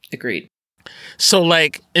Brian. Agreed. So,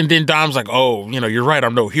 like, and then Dom's like, oh, you know, you're right,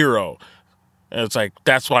 I'm no hero. And it's like,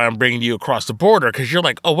 that's why I'm bringing you across the border. Because you're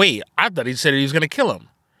like, oh, wait, I thought he said he was going to kill him.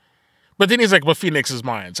 But then he's like, well, Phoenix is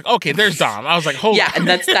mine. It's like, okay, there's Dom. I was like, hold on. Yeah, and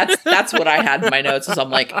that's what I had in my notes. Is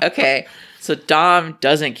I'm like, okay, so Dom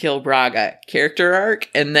doesn't kill Braga. Character arc,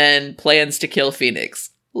 and then plans to kill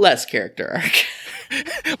Phoenix. Less character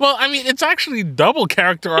arc. Well, I mean, it's actually double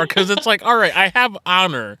character arc because it's like, all right, I have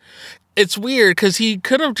honor. It's weird because he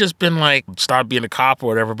could have just been like, stop being a cop or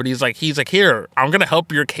whatever. But he's like, here, I'm going to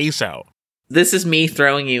help your case out. This is me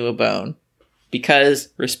throwing you a bone. Because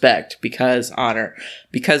respect, because honor,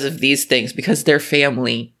 because of these things, because they're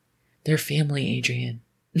family. They're family, Adrian.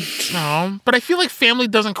 No, but I feel like family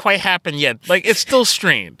doesn't quite happen yet. Like, it's still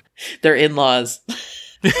strained. They're in-laws.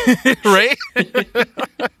 Right?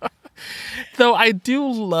 Though I do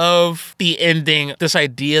love the ending, this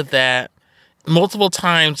idea that multiple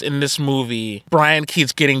times in this movie, Brian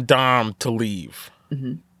keeps getting Dom to leave.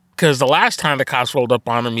 Mm-hmm. Because the last time the cops rolled up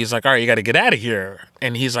on him, he's like, all right, you got to get out of here.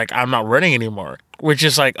 And he's like, I'm not running anymore. Which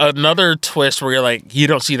is like another twist where you're like, you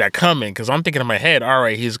don't see that coming. Because I'm thinking in my head, all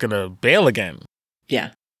right, he's going to bail again.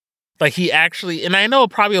 Yeah. Like he actually, and I know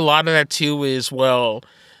probably a lot of that too is, well,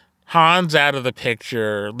 Han's out of the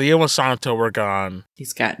picture. Leo and Santo were gone.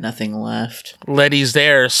 He's got nothing left. Letty's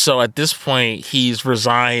there. So at this point, he's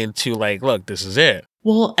resigned to like, look, this is it.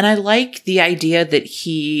 Well, and I like the idea that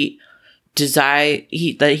he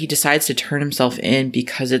decides to turn himself in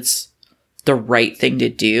because it's the right thing to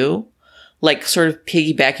do. Like sort of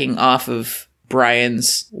piggybacking off of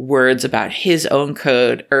Brian's words about his own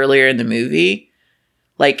code earlier in the movie.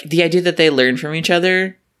 Like the idea that they learn from each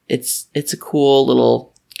other, it's a cool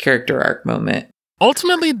little character arc moment.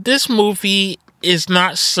 Ultimately, this movie is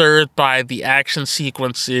not served by the action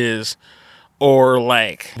sequences or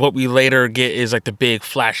like what we later get is like the big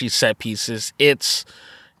flashy set pieces. It's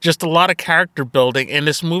just a lot of character building, and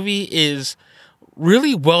this movie is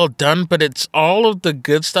really well done, but it's all of the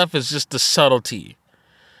good stuff is just the subtlety.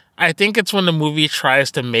 I think it's when the movie tries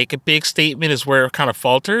to make a big statement is where it kind of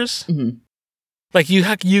falters. Mm-hmm. Like you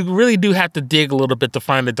really do have to dig a little bit to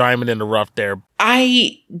find the diamond in the rough there.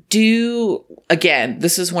 I do, again,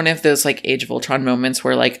 this is one of those like Age of Ultron moments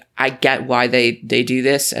where like I get why they do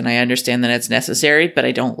this and I understand that it's necessary, but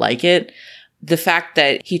I don't like it. The fact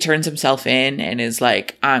that he turns himself in and is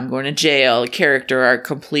like, I'm going to jail, character arc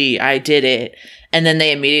complete, I did it. And then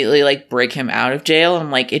they immediately like break him out of jail.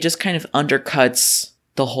 I'm like, it just kind of undercuts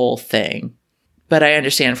the whole thing. But I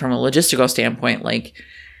understand from a logistical standpoint, like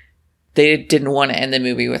they didn't want to end the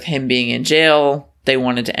movie with him being in jail. They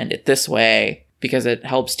wanted to end it this way because it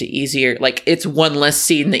helps to easier, like it's one less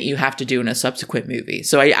scene that you have to do in a subsequent movie.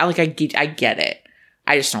 So I get it.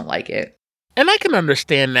 I just don't like it. And I can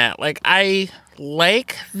understand that. Like, I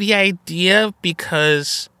like the idea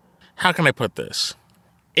because, how can I put this?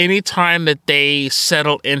 Anytime that they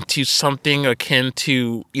settle into something akin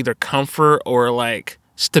to either comfort or like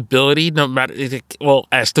stability, no matter, well,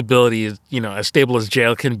 as stability is, as stable as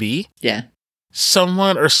jail can be. Yeah.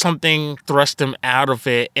 Someone or something thrust them out of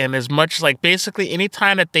it. And as much like basically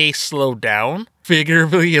anytime that they slow down,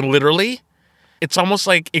 figuratively and literally, it's almost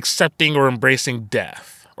like accepting or embracing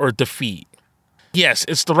death or defeat. Yes,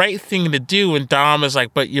 it's the right thing to do. And Dom is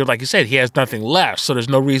like, but you're like you said, he has nothing left. So there's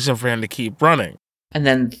no reason for him to keep running. And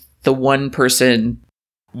then the one person,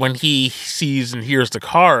 when he sees and hears the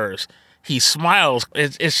cars, he smiles.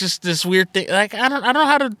 It's just this weird thing. Like, I don't know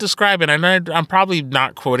how to describe it. I know I'm probably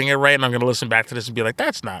not quoting it right. And I'm going to listen back to this and be like,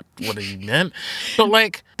 that's not what he meant. But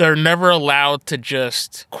like, they're never allowed to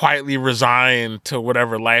just quietly resign to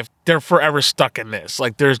whatever life. They're forever stuck in this.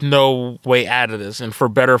 Like, there's no way out of this. And for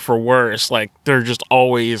better, for worse, like, they're just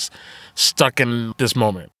always stuck in this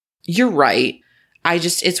moment. You're right.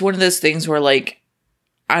 It's one of those things where like,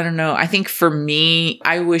 I don't know. I think for me,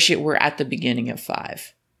 I wish it were at the beginning of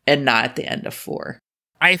 5 and not at the end of 4.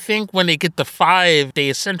 I think when they get to 5, they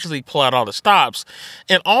essentially pull out all the stops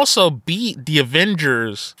and also beat the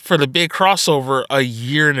Avengers for the big crossover a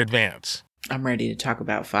year in advance. I'm ready to talk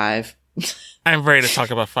about 5. I'm ready to talk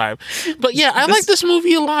about 5. But yeah, I like this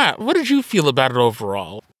movie a lot. What did you feel about it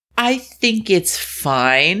overall? I think it's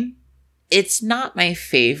fine. It's not my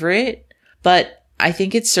favorite, but I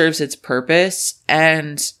think it serves its purpose.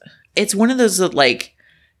 And it's one of those that like,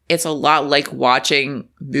 it's a lot like watching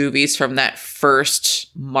movies from that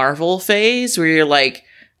first Marvel phase where you're like,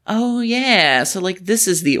 oh yeah, so like this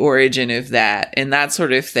is the origin of that and that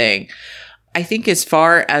sort of thing. I think as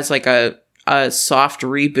far as like a soft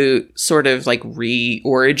reboot sort of like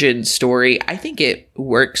re-origin story, I think it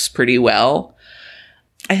works pretty well.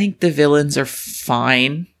 I think the villains are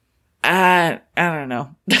fine. I don't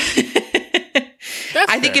know.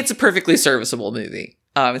 I think it's a perfectly serviceable movie.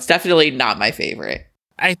 It's definitely not my favorite.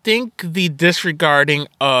 I think the disregarding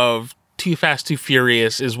of Too Fast, Too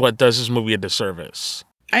Furious is what does this movie a disservice.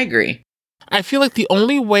 I agree. I feel like the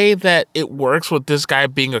only way that it works with this guy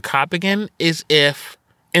being a cop again is if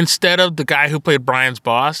instead of the guy who played Brian's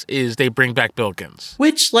boss is they bring back Bilkins.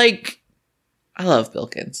 Which, like, I love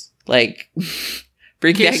Bilkins. Like,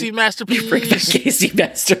 bring Casey back Masterpiece. Bring back Casey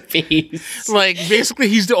Masterpiece. Like, basically,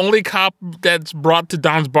 he's the only cop that's brought to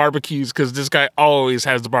Don's barbecues because this guy always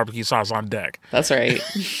has the barbecue sauce on deck. That's right.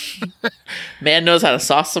 Man knows how to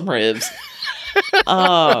sauce some ribs.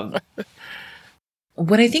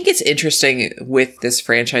 What I think is interesting with this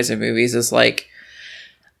franchise of movies is, like,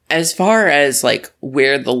 as far as, like,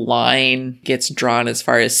 where the line gets drawn as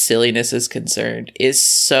far as silliness is concerned is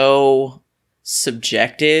so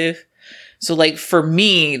subjective. So, like, for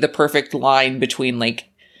me, the perfect line between, like,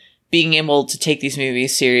 being able to take these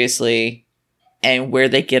movies seriously And where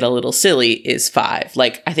they get a little silly is 5.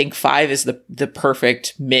 Like, I think 5 is the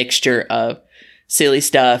perfect mixture of silly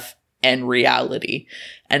stuff and reality.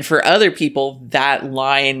 And for other people, that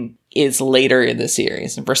line is later in the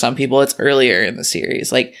series. And for some people, it's earlier in the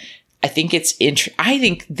series. Like, I think it's I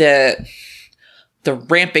think the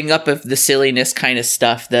ramping up of the silliness kind of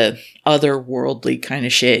stuff, the otherworldly kind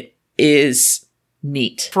of shit, is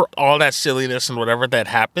neat. For all that silliness and whatever that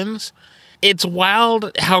happens, it's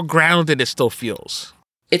wild how grounded it still feels.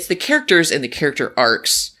 It's the characters and the character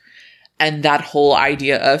arcs and that whole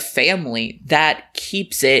idea of family that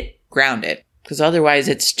keeps it grounded. Because otherwise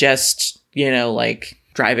it's just, like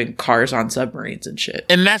driving cars on submarines and shit.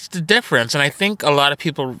 And that's the difference. And I think a lot of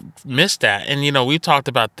people miss that. And, we talked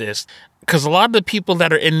about this because a lot of the people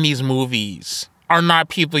that are in these movies are not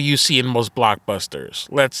people you see in most blockbusters.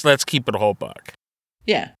 Let's keep it a whole buck.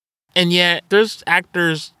 Yeah. And yet there's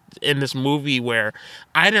actors in this movie where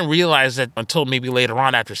I didn't realize that until maybe later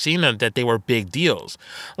on after seeing them that they were big deals.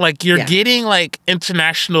 Like, you're getting like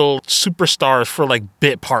international superstars for like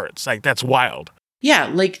bit parts. Like, that's wild. Yeah,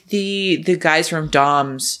 like the guys from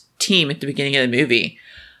Dom's team at the beginning of the movie.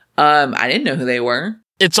 I didn't know who they were.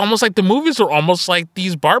 It's almost like the movies are almost like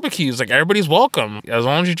these barbecues. Like, everybody's welcome. As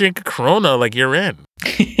long as you drink a Corona, like, you're in.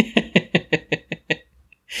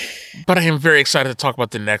 But I am very excited to talk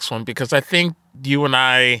about the next one because I think you and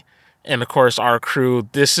I, and of course our crew,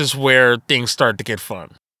 this is where things start to get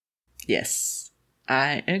fun. Yes,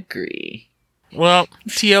 I agree. Well,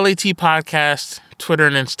 TLAT Podcast, Twitter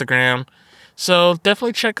and Instagram. So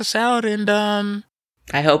definitely check us out, and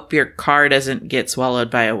I hope your car doesn't get swallowed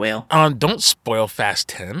by a whale. Don't spoil Fast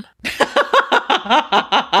 10.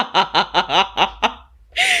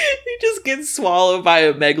 You just get swallowed by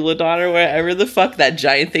a megalodon or whatever the fuck, that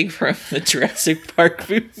giant thing from the Jurassic Park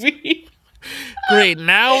movie. Great,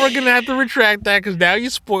 now we're gonna have to retract that because now you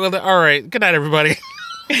spoiled it. All right, good night, everybody.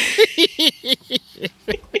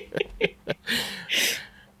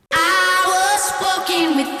 I was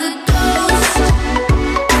walking with the